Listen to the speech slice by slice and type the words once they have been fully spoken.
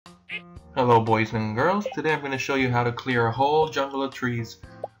Hello boys and girls, today I'm going to show you how to clear a whole jungle of trees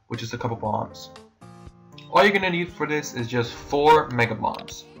with just a couple bombs. All you're going to need for this is just 4 mega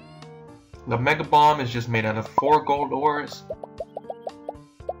bombs. The mega bomb is just made out of 4 gold ores,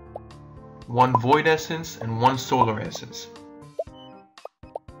 1 void essence, and 1 solar essence.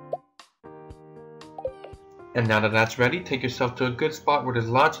 And now that that's ready, take yourself to a good spot where there's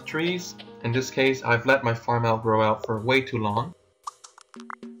lots of trees. In this case, I've let my farm outgrow out for way too long.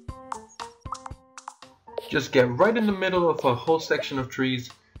 Just get right in the middle of a whole section of trees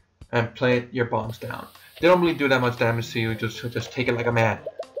and plant your bombs down. They don't really do that much damage to you, just take it like a man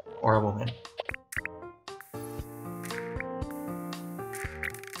or a woman.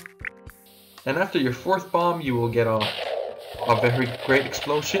 And after your 4th bomb, you will get a very great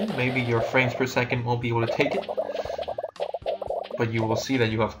explosion. Maybe your frames per second won't be able to take it, but you will see that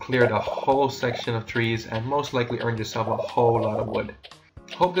you have cleared a whole section of trees and most likely earned yourself a whole lot of wood.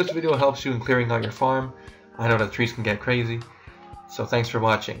 Hope this video helps you in clearing out your farm. I know that trees can get crazy, so thanks for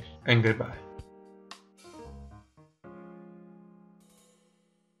watching, and goodbye.